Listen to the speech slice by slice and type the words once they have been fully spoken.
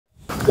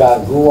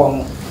ganggu wong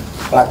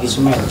lagi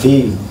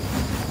semedi.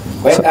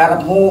 Kowe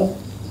karepmu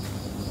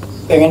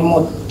pengen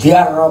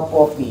mudiar apa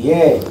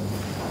piye?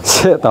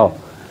 Sik to.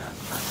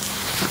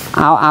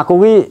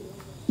 Aku ki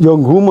yo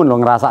gumun lho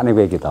ngrasakne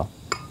kowe iki to.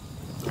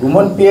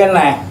 Gumun piye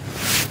neh?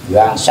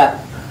 Bangsat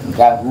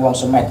ganggu wong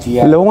semedi.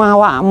 Lho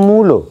awakmu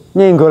lho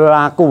nyenggol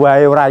aku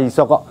wae ora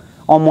iso kok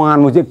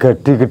omonganmu sik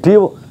gedhi-gedhi.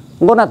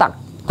 Engko nek tak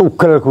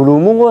tugel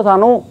gulumu engko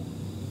sanu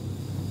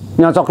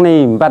nyocok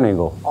nimpen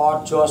engko.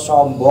 Aja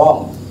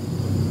sombong.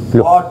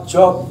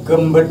 Aja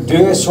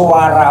gembedhe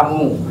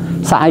suaramu.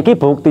 Saiki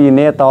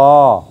buktine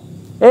to.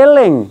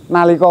 Eling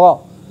nalika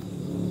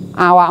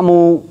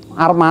awakmu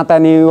arep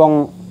mateni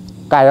wong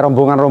kae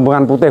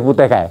rombongan-rombongan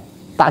putih-putih kae.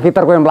 Tak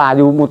kiter kowe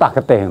mlayu mutah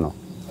getih ngono.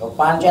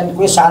 Pancen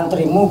kuwi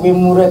santrimu, kuwi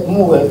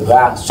muridmu kowe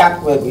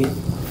bangsat kowe iki.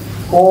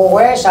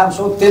 Kowe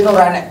Samsudin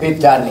ora nek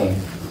bedane.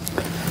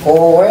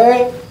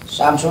 Kowe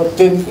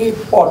Samsudin iki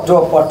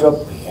padha-padha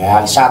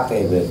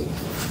bangsate kowe iki.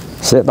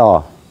 Sik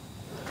to.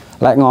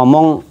 Lek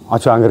ngomong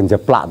aja angger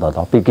jeplak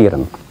to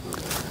pikiran.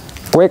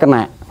 Kowe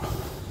kena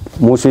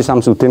musuh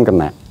Samsudin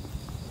kena.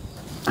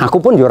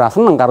 Aku pun yo ora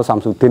seneng karo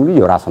Samsudin kuwi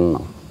yo ora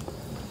seneng.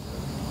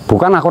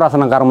 Bukan aku ora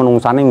seneng karo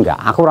menungsane enggak.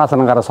 Aku ora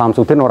seneng karo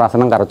Samsudin, ora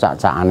seneng karo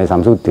cak-cakane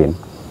Samsudin.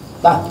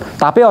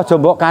 Tapi aja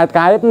mbok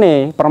kait-kait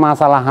nih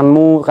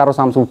permasalahanmu karo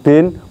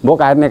Samsudin, mbok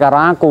kait nih karo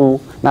aku.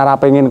 Nara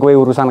pengen kue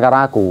urusan karo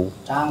aku.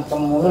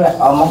 Cangkemmu lek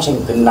omong sing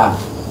genah.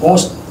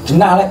 Wis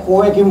genah lek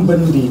kowe iki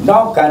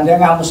bendina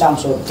gandenganmu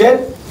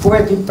Samsudin, kowe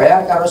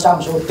dibayar karo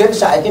Samsudin,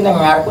 saiki ning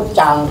ngarepku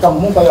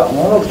cangkemmu kaya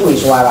ngono kuwi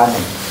suarane.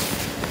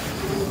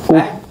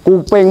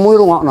 Kupingmu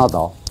rungokno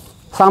to.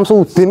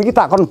 Samsudin iki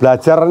tak kon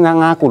belajar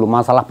nyang aku lho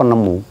masalah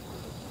penemu.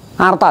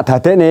 Arep tak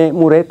dadekne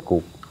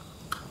muridku.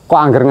 Kok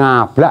angger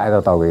ngablak itu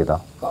tau kowe to.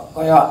 Kok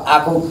kaya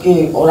aku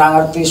ki ora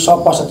ngerti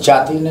sapa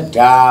sejatine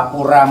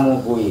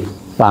dapuramu kuwi.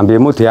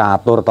 Lambemu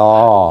diatur to.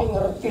 Aku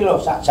ngerti lho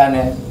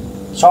sakjane.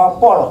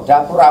 Sapa lho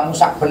dapuramu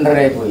sak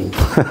benere kuwi.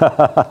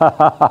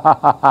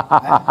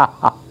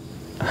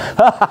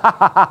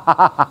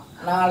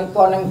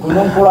 Nalika ning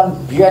Gunung Kulon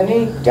biyen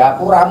iki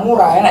dapuramu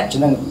ora enek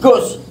jeneng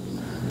Gus.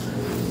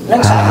 Ning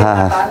saiki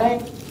katane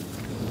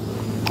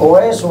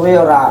kowe suwe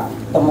ora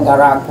temu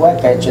karo aku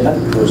gawe jeneng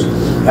Gus.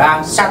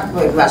 Bangsat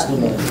kowe kelas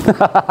dine.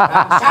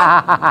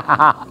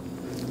 Bangsat.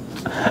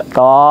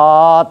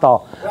 To.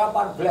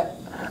 Berapa blek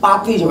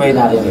pati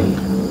sebenarnya ini.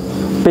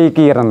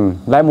 Pikiran,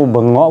 lek mu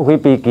bengok kuwi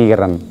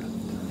pikiran.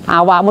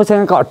 Awakmu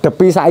sing kok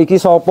depi saiki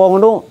sapa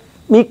ngono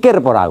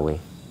mikir apa ora kowe?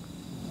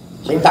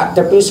 Sing tak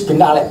depi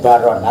segenah lek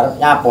baron arep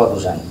nyapa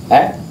urusan.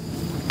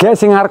 Gek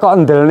sing arep kok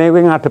ndelne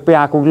kowe ngadepi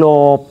aku lho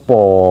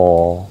apa?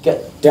 Gek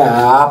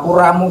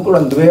dapuramu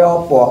kuwi duwe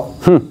apa?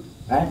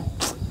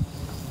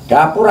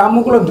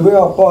 Dapuramu kuwi duwe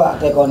apa tak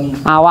tekoni?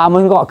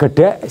 Awakmu kok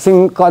gedhek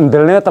sing kok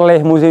ndelne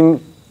telihmu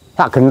sing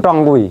sak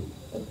gentong kuwi.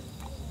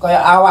 Kaya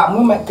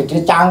awakmu mek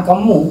gedhe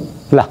cangkemmu.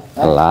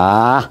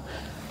 Lah.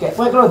 Gek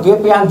kowe kuwi duwe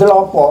piandel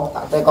apa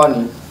tak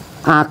tekoni?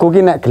 Aku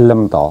ki nek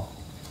gelem to.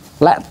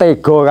 Lek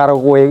tega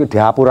karo kowe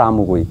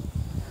dapuramu kuwi.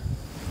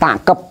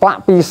 Tak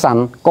keplak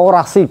pisan, kok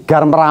ora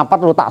sigar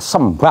merapat lu tak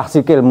sembah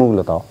sikilmu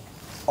lho to.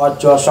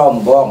 Aja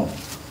sombong.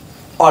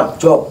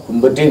 Aja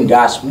gembedhe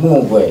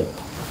ndasmu kowe.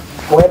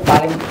 Kowe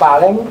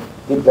paling-paling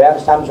dibayar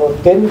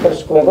Samsudin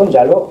terus kowe kok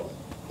njaluk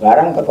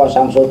barang teko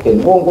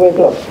Samsudin. Wong kowe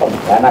lho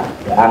pengkhianat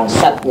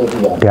bangsat kowe iki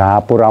ya.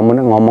 Dapuramu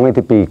nek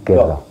ngomongi dipikir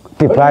to.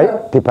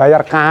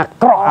 Dibayar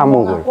kakrok kamu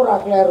kowe. Aku ora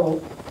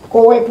kleru.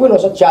 Kowe kuwi lho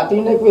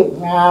sejatine kuwi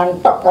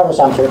ngantok karo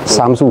Samsudin.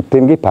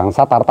 Samsudin ki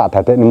bangsa tak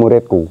dadekne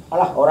muridku.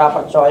 Alah ora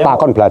percaya. Tak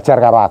kon belajar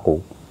karo aku.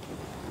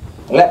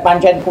 Lek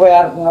pancen kowe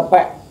arep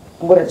ngepek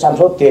murid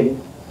Samsudin,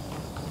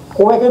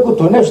 kowe kuwi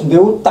kudune wis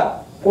duwe utek.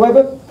 Kowe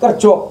kuwi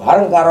kerja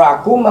bareng karo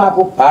aku,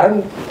 mlaku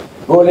bareng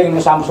goling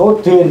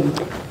Samsudin.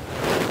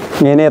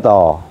 Ngene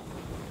to.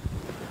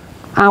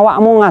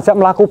 Awakmu ngajak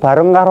mlaku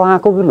bareng karo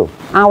aku ki lho.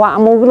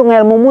 Awakmu ki lho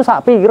ngelmumu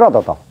sak pira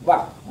to to?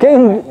 Wah, ki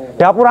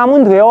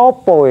dapuramu duwe apa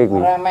kowe kuwi?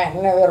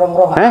 Remehne kowe rong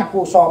roh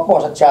aku sapa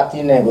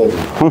sejatine kowe.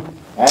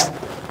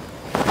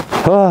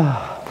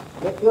 Wah,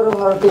 iki ora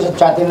ngerti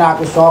sejatine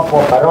aku sapa,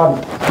 Baron.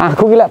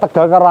 Aku ki lek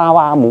tegal karo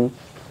awakmu,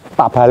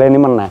 tak baleni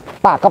meneh.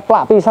 Tak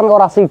keplak pisan kok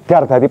ora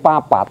sigar dadi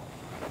papat.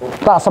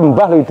 Tak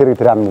sembah lho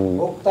idri-idranmu.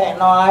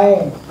 Buktekno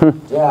ae.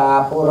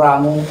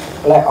 Dapuramu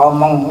lek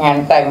omong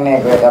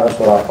ngentengne kowe karo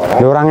Suroto.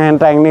 Ya ora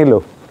ngentengne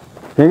lho.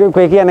 Iki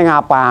kowe iki ning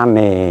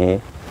apane?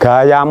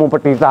 Gayamu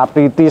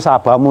petita-piti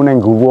sabamu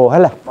ning guwa.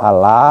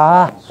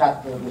 Alah.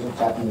 Sat iki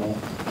sejatine.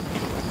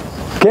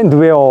 Ki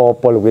duwe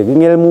apa lho kowe iki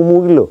ngilmumu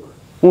iki lho.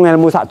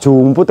 Ngelmu sak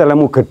jumput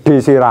ilmu gedhe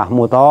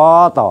sirahmu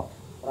to.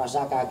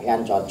 Rasa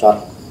kakean cocot.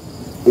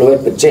 Luwih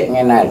becik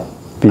ngene lho.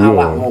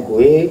 Awakmu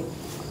kuwi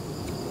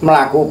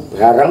mlaku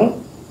bareng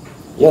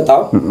ya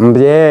to?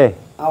 Piye?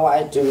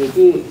 Awake dhewe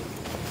iki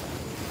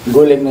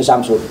golingne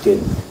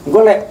Samsudin.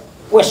 Engko lek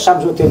wis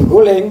Samsudin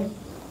goling,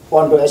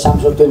 pondoke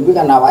Samsudin kuwi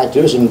kan awake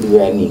dhewe sing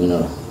duweni ngono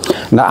lho.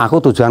 Nah,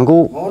 aku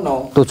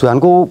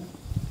tujuanku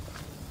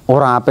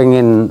ora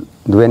pengen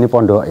duweni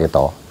pondoke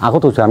to.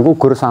 Aku tujuanku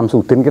Gur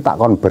Samsudin ki tak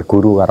kon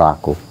berguru karo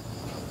aku.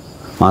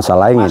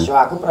 Masalah ingin. Masuk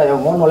aku praya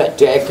ngono lek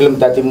dhek gelem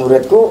dadi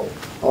muridku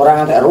ora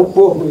ngantek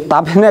rubuh kuwi.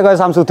 Tapi nek kaya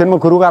Samsudin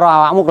guru karo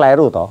awakmu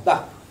kleru to?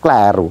 Tah,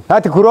 Kleru.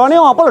 Ha diguroni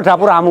apa lho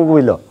dapuramu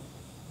kuwi lho?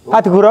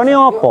 Ha diguroni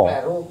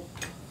apa?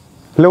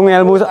 Lho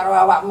ngelmu karo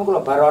awakmu ku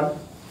lho Baron.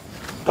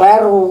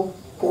 Kleru.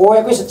 Kowe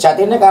kuwi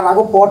sejatine karo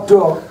aku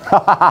padha.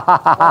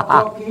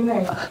 Padha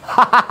kine.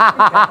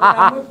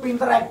 Kamu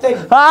pinter acting.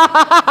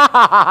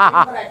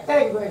 Pinter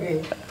acting kowe iki.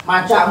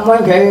 Macakmu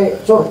gawe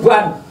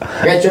sorban,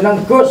 gawe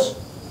jeneng Gus.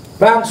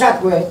 Bangsat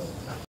kowe.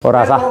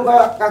 ora sah.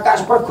 Kakak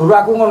seperguru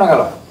aku ngono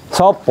lho.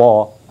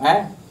 Sopo?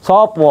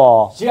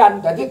 Sopo?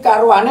 Sian, dadi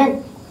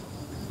karuane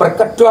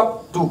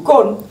berkedok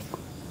dukun.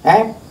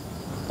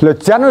 Lho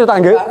jan yo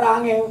tak nggih.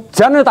 Barange.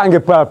 Jan yo tak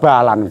nggih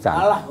bal-balan jan.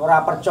 Alah ora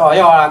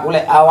percaya aku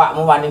lek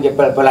awakmu wani nggih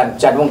bal-balan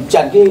jan wong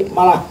jan ki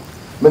malah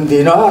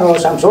bendina karo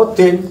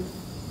Samsudin.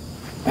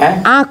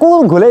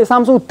 Aku golek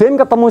Samsudin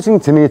ketemu sing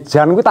jenenge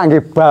Jan kuwi tak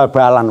nggih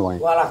bal-balan wae.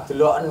 Walah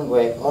deloken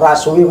kowe, ora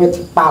suwi kowe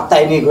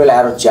dipateni kowe lek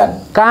karo Jan.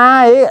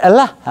 Kae,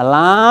 alah.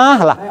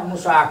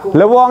 Musuh aku.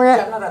 Lha wonge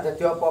Jan ora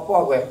dadi apa-apa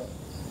kowe.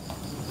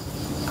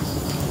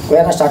 Kowe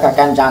ana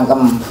sakakan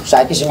cangkem,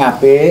 saiki sing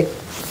apik.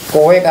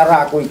 Kowe karo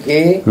aku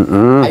iki,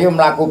 ayo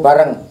mlaku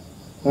bareng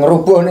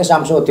ngerubuhne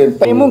Samsudin.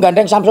 Penimu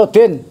gandeng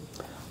Samsudin.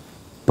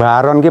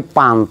 Baron ki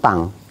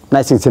pantang.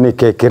 Nek sing jenenge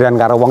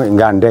gegeran karo wong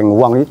gandeng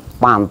wong iki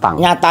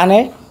pantang.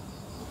 Nyatane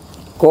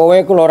kowe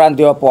ku ora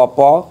ndek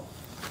apa-apa.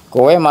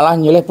 Kowe malah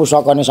nyilih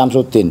pusakane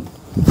Samsudin.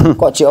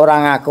 Kok jek ora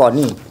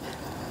ngakoni.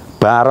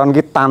 Baron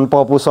ki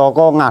tanpa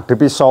pusaka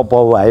ngadepi sapa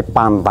wae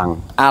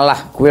pantang.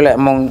 Alah, kowe lek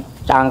mung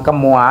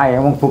cangkemmu ae,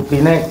 mung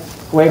buktine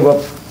kowe nggo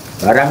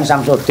barang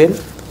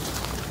Samsudin.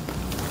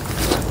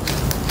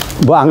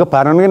 Mbok anggap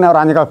Baron ki nek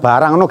ora nyekel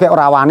barang ngono kek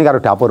ora wani karo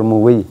dapurmu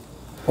kuwi.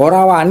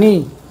 Ora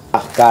wani.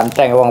 Ah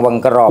ganteng wong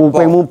wengker apa.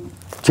 Kupingmu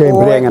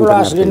jembrengan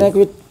bener. Asline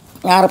kuwi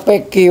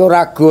ngarepe ki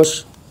ora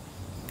Gus.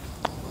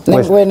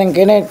 Ning kowe ning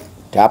kene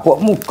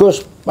dapukmu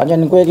Gus,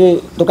 pancen kowe iki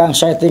tukang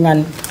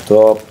settingan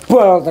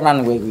dobel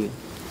tenan kowe iki.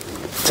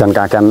 Jan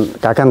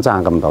kagan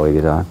cangkem to iki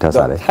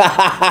dasare.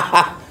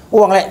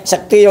 Wong lek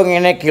sekti yo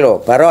ngene iki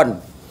lho, Baron.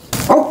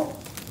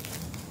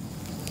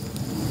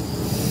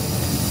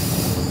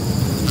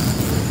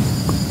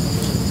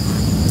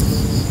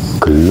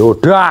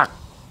 Gelodak.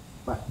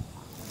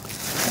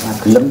 Ora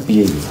gelem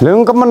piye iki? Lha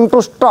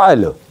kementus tok ae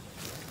lho.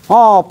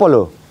 Apa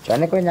lho?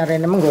 Jane kowe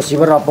nyarene menggo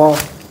siwer apa?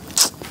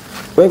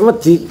 Kowe ku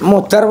wedi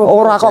modar apa?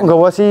 Ora kok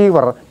nggawa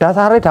siwer.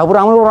 Dasare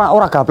dapurmu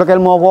ora gablek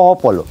ilmu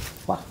apa-apa lho.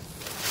 Wah,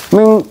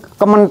 Ming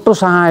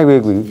kementus ae kowe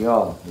kuwi.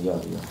 Iya.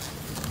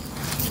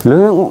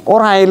 Lho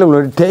ora elem lho,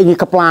 dek iki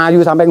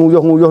keplayu sampai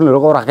nguyuh-nguyuh lho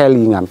kok ora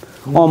kelingan.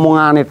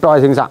 Omongane tok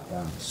sing sak.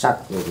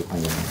 Sat kowe iki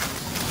panjenengan.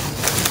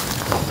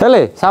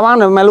 Hele,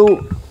 sawane melu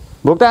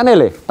buktekne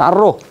le,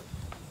 taruh.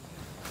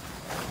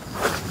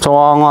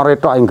 Congore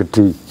tok sing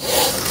gedhi.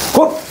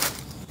 Hup.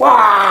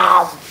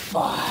 Wah.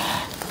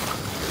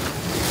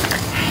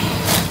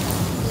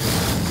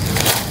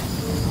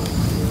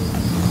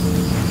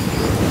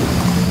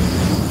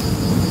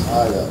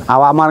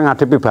 Awakmu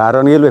ngadepi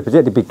Baron iki luwih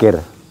becik dipikir.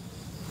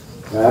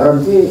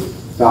 Baron ki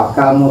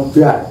bakal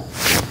modal.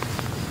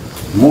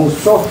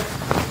 Musuh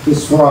di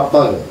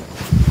Suroto.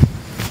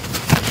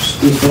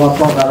 Di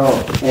Suroto karo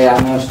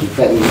eyange wis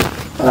dikeki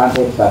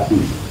rantai babi.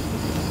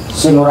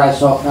 Sing ora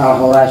iso kalah,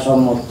 ora iso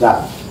modal.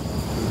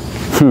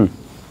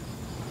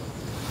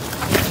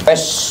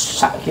 Wes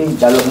saiki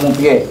njalukmu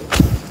piye?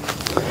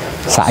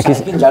 Saiki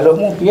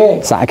njalukmu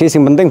piye? Saiki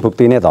sing penting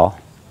buktine to.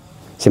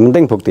 Sing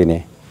penting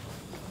buktine.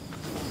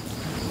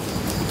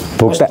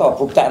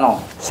 Buktekno.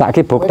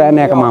 Saiki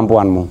buktene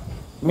kemampuanmu.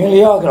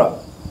 Milio kira.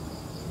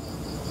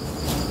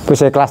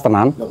 Wis ikhlas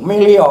tenan?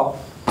 Milio.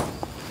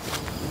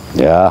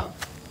 Ya.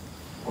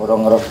 Ora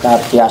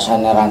ngerti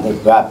biasane rantai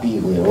babi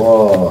kuwi.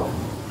 Oh.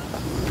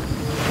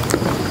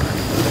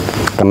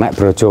 Kena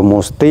brojo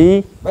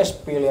musti Wis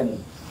pilihan.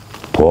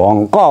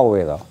 bongko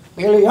kowe to.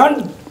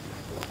 Pilihan.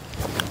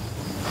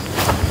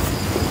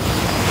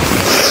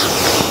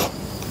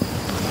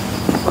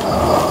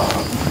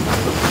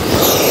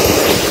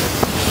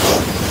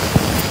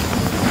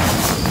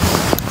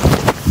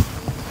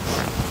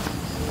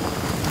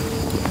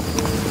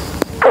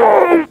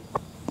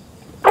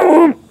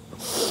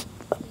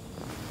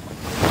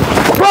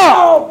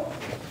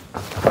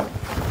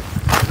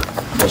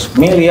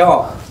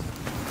 Milio,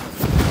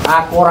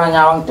 aku ora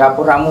nyawang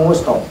dapuramu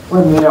wis to.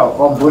 Kowe milio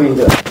komburi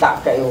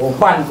tak kei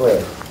umpan kowe.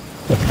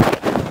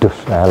 Aduh,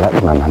 elek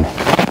tenanane.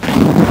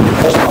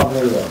 Wis to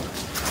milio.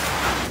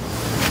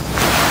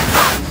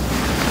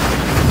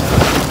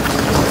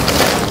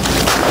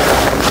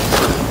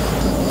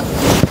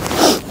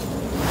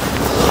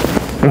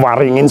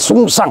 Waringin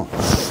sungsang.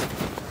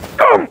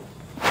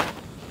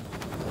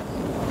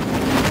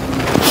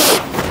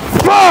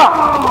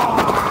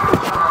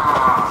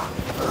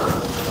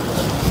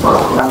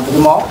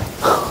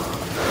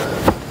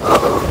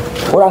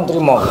 Kurang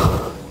terima.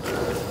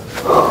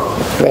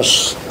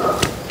 Wes.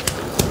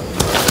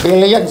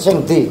 Pilihan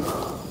sing ndi?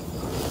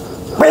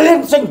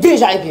 Pilihan sing ndi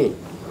saiki?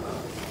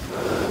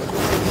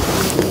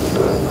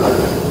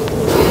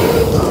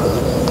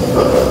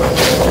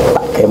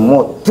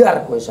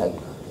 modar kowe saiki.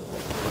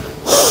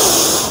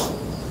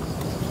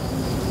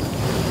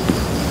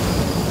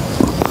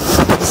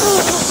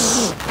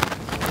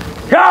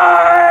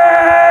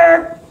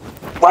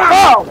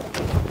 Wow.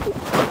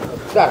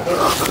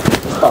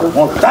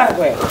 Modar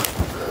kowe.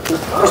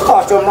 Wis to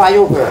aja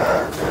mlayu kowe.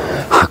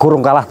 Aku urung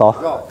kalah to.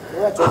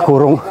 Aku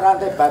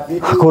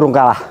urung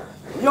kalah.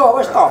 Yo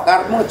wis to,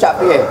 karepmu ngejak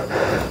piye?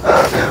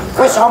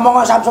 Wis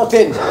omong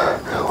Samsudin.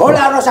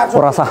 Ora ono Samsudin.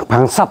 Ora usah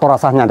bangsat, ora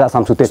usah nyandak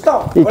Samsudin.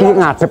 Iki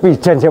ngadep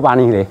ijen sik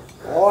wani iki.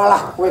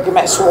 Walah, kowe iki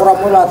mek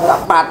suaramu lah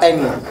tak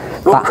pateni.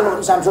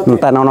 Lucu Samsudin.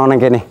 Enten ono ning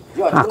kene.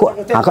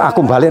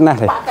 Aku balik neh,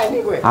 Le.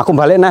 Aku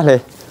balik neh, Le.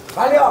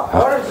 Balik yo,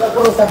 ora bisa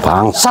urusan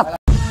Bangsat.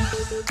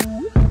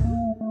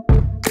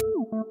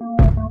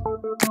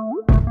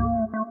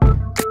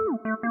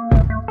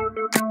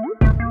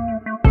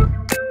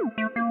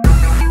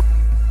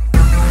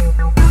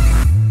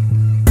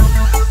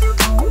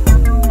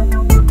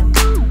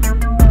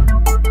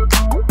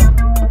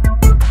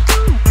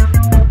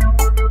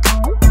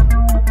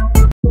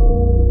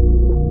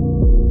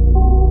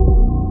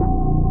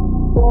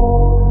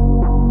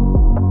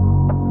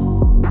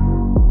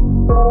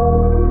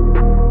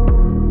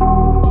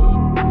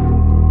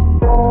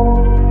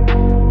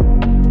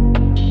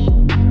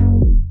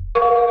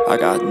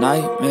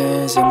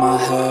 Nightmares in my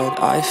head,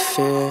 I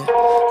fear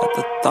that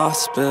the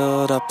thoughts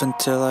build up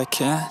until I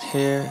can't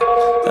hear,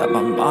 that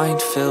my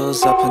mind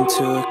fills up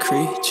into a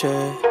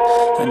creature,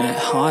 and it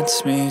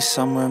haunts me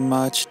somewhere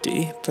much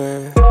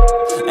deeper.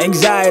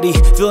 Anxiety,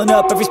 filling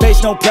up every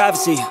space, no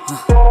privacy,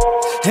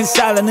 and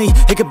silently,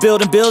 it could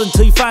build and build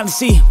until you finally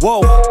see,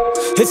 whoa,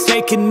 it's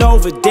taking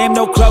over, damn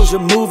no closure,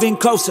 moving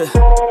closer.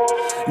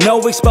 No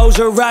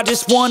exposure, I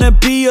just wanna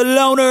be a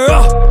loner.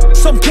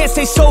 Some can't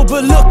stay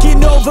sober,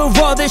 looking over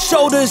all their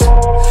shoulders,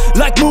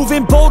 like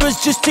moving boulders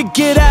just to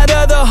get out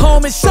of the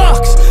home. It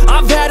sucks,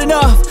 I've had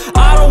enough,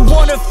 I don't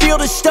wanna feel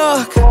the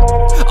stuck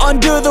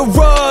under the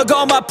rug,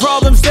 all my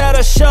problems that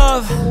I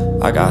shove.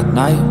 I got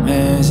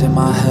nightmares in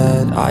my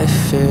head, I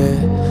fear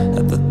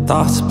that the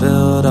thoughts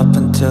build up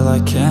until I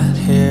can't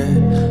hear,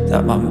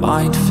 that my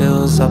mind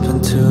fills up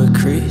into a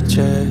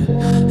creature,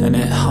 and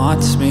it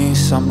haunts me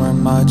somewhere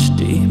much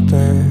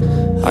deeper.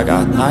 I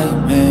got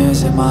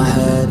nightmares in my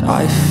head,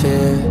 I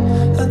fear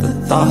that the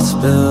thoughts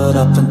build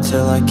up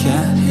until I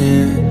can't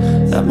hear,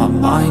 that my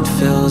mind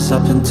fills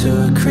up into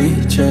a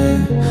creature,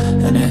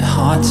 and it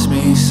haunts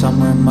me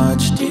somewhere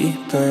much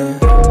deeper.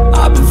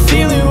 I've been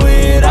feeling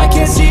weird, I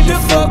can't seem to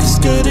focus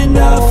good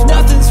enough,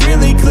 nothing's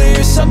really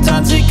clear,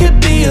 sometimes it could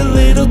be a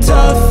little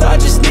tough, I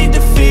just need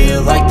to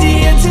feel like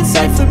the end's in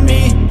sight for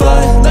me,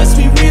 but let's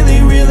be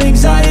really real,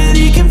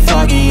 anxiety can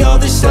foggy all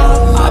this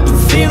stuff. I've been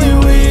feeling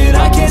weird,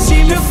 I can't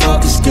seem to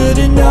focus good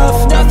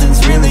enough,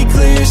 nothing's really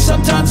clear,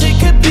 sometimes it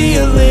could be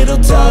a little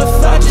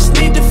tough, I just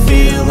need to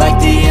feel like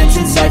the end's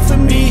in sight for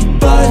me,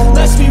 but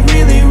let's be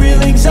really real,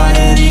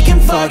 anxiety can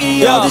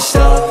foggy all this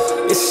stuff.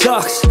 It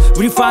sucks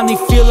when you finally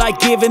feel like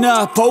giving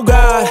up. Oh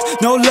God,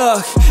 no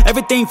luck,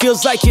 everything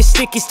feels like you're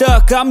sticky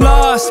stuck. I'm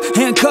lost,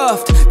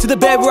 handcuffed to the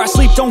bed where I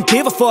sleep, don't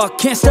give a fuck.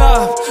 Can't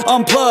stop,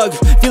 unplug,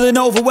 feeling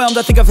overwhelmed,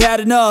 I think I've had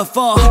enough.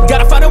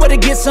 Gotta find a way to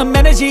get some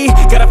energy,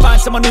 gotta find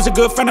someone who's a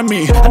good friend of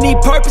me. I need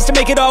purpose to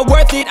make it all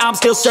worth it, I'm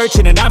still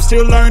searching and I'm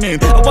still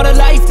learning. I want a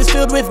life that's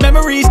filled with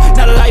memories,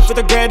 not a life with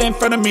regret in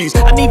front of me.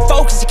 I need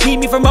focus to keep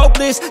me from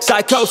hopeless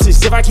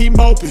psychosis if I keep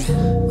moping.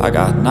 I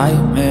got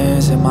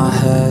nightmares in my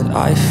head,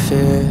 I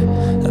fear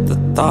that the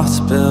thoughts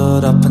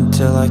build up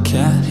until I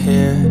can't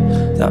hear,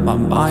 that my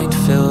mind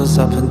fills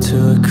up into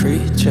a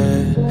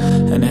creature,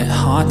 and it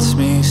haunts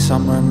me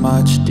somewhere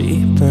much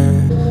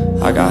deeper.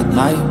 I got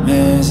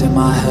nightmares in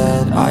my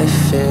head, I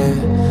fear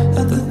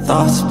that the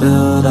thoughts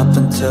build up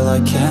until I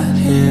can't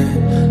hear,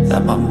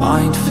 that my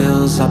mind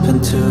fills up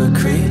into a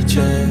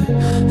creature,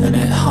 and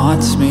it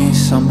haunts me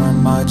somewhere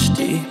much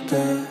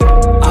deeper.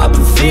 I've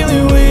been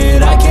feeling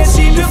weird, I can't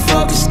seem to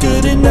focus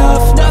good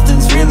enough,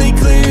 nothing's really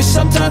clear,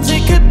 sometimes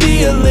it could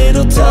be a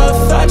little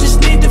tough, I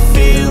just need to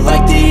feel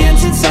like the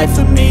end's in sight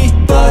for me,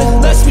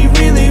 but let's be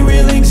really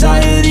real,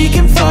 anxiety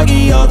can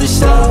foggy all this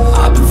stuff.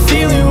 I've been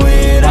feeling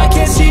weird, I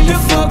can't seem to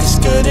focus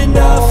good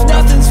enough,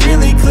 nothing's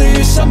really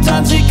clear,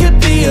 sometimes it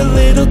could be a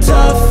little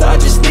tough, I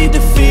just need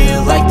to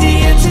feel like the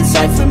end's in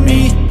sight for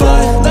me,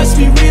 but let's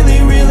be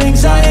really real,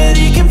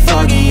 anxiety can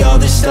foggy all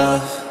this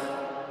stuff.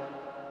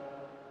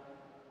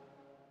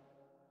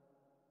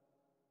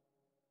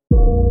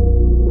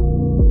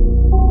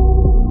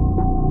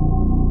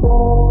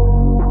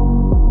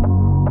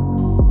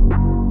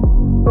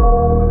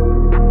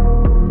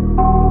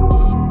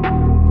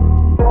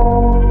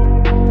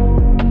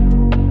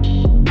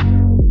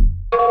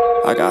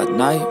 I got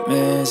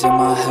nightmares in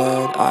my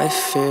head, I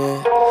fear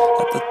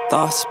that the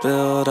thoughts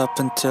build up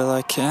until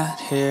I can't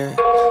hear,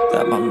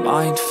 that my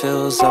mind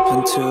fills up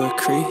into a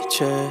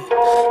creature,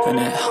 and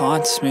it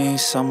haunts me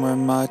somewhere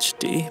much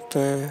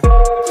deeper.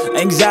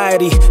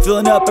 Anxiety,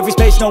 filling up every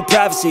space, no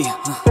privacy,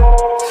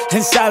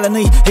 and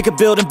silently, it could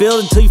build and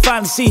build until you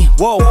finally see,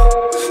 whoa,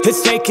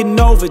 it's taking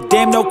over,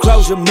 damn no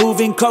closure,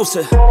 moving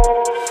closer.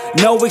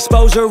 No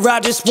exposure, I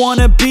just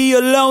wanna be a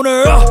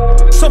loner.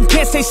 Some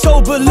can't stay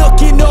sober,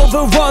 looking over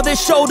all their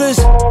shoulders,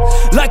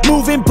 like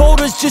moving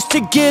boulders just to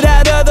get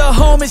out of the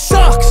home. It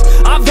sucks,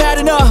 I've had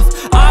enough,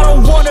 I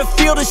don't wanna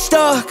feel the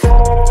stuck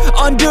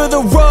under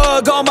the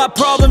rug, all my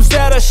problems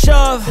that I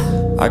shove.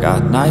 I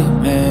got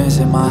nightmares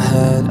in my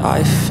head,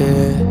 I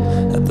fear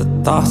that the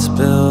thoughts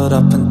build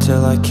up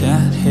until I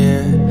can't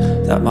hear,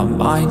 that my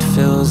mind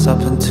fills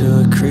up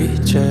into a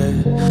creature,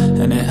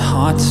 and it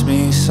haunts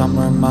me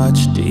somewhere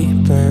much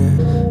deeper.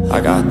 I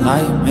got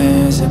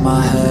nightmares in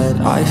my head,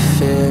 I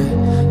fear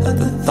that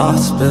the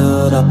thoughts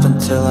build up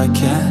until I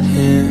can't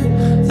hear,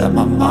 that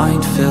my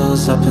mind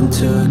fills up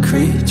into a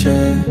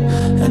creature,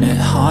 and it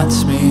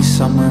haunts me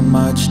somewhere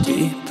much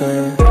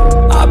deeper.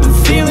 I've been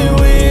feeling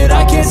weird,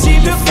 I can't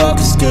seem to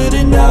focus good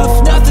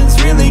enough,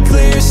 nothing's really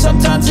clear,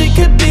 sometimes it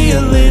could be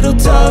a little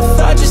tough.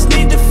 I just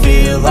need to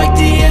feel like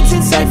the end's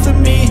in sight for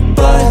me,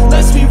 but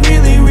let's be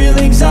really real,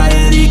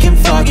 anxiety can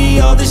foggy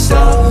all this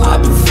stuff.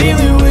 I've been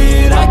feeling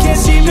weird, I can't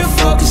seem to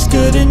focus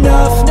good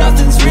enough,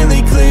 nothing's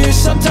really clear,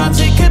 sometimes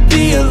it could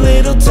be a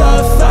little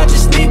tough. I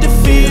just need to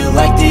feel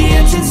like the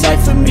end's in sight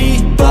for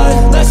me,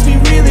 but let's be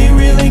really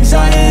real,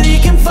 anxiety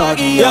can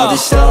foggy all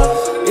this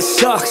stuff. It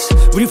sucks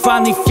when you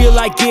finally feel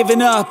like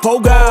giving up. Oh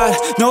God,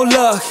 no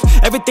luck,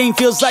 everything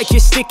feels like you're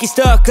sticky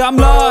stuck. I'm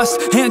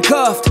lost,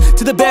 handcuffed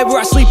to the bed where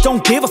I sleep,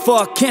 don't give a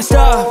fuck. Can't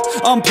stop,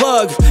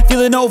 unplug,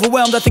 feeling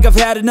overwhelmed, I think I've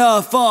had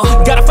enough.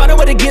 Gotta find a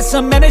way to get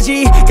some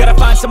energy, gotta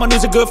find someone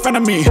who's a good friend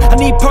of me. I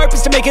need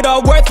purpose to make it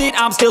all worth it,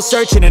 I'm still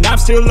searching and I'm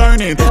still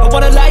learning. I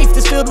want a life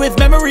that's filled with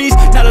memories,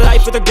 not a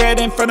life with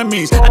regret and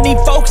frenemies. I need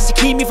focus to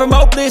keep me from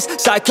hopeless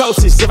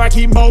psychosis if I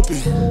keep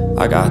moping.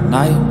 I got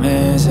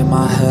nightmares in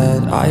my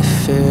head, I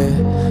fear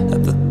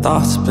that the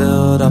thoughts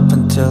build up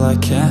until I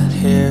can't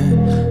hear,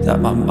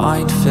 that my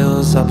mind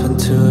fills up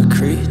into a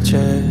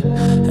creature,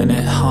 and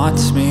it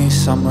haunts me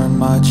somewhere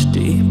much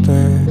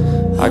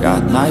deeper. I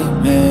got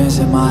nightmares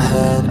in my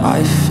head,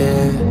 I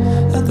fear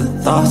that the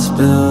thoughts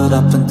build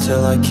up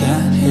until I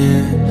can't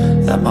hear,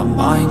 that my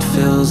mind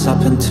fills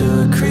up into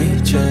a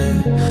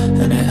creature,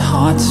 and it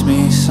haunts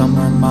me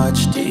somewhere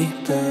much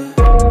deeper.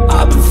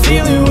 I've been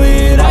feeling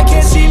weird, I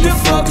can't seem to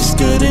focus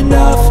good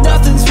enough,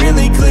 nothing's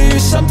really clear,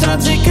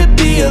 sometimes it could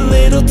be a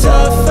little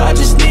tough. I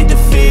just need to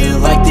feel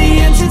like the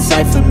end's in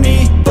sight for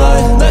me,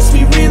 but let's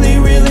be really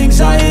real,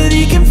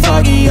 anxiety can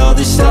foggy all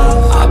this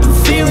stuff. I've been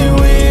feeling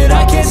weird,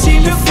 I can't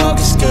seem to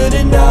focus good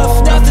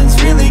enough,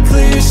 nothing's really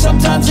clear,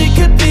 sometimes it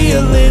could be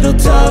a little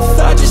tough.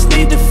 I just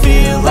need to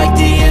feel like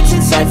the end's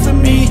in sight for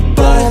me,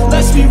 but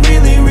let's be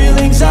really real,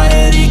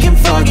 anxiety can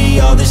foggy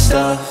all this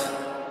stuff.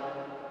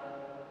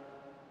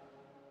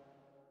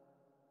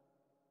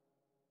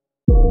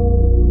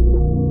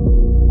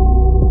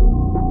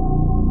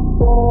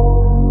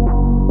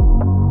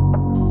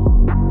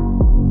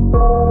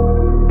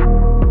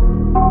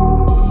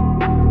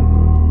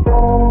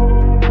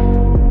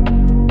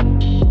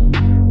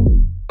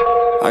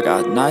 I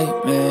got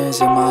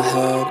nightmares in my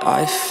head,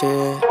 I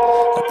fear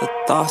that the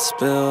thoughts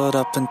build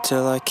up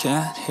until I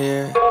can't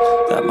hear,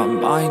 that my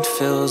mind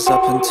fills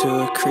up into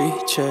a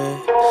creature,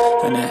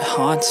 and it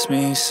haunts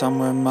me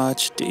somewhere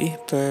much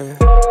deeper.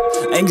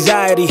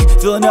 Anxiety,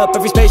 filling up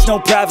every space, no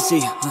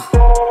privacy,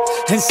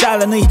 and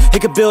silently,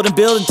 it could build and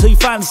build until you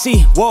finally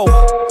see, whoa,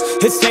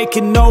 it's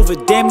taking over,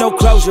 damn no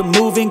closure,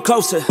 moving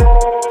closer.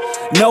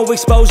 No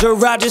exposure,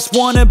 I just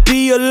wanna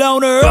be a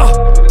loner.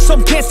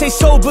 Some can't stay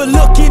sober,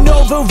 looking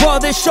over all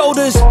their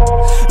shoulders,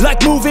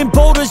 like moving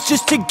boulders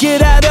just to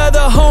get out of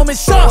the home. It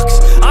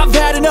sucks, I've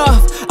had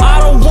enough, I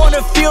don't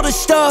wanna feel the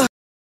stuff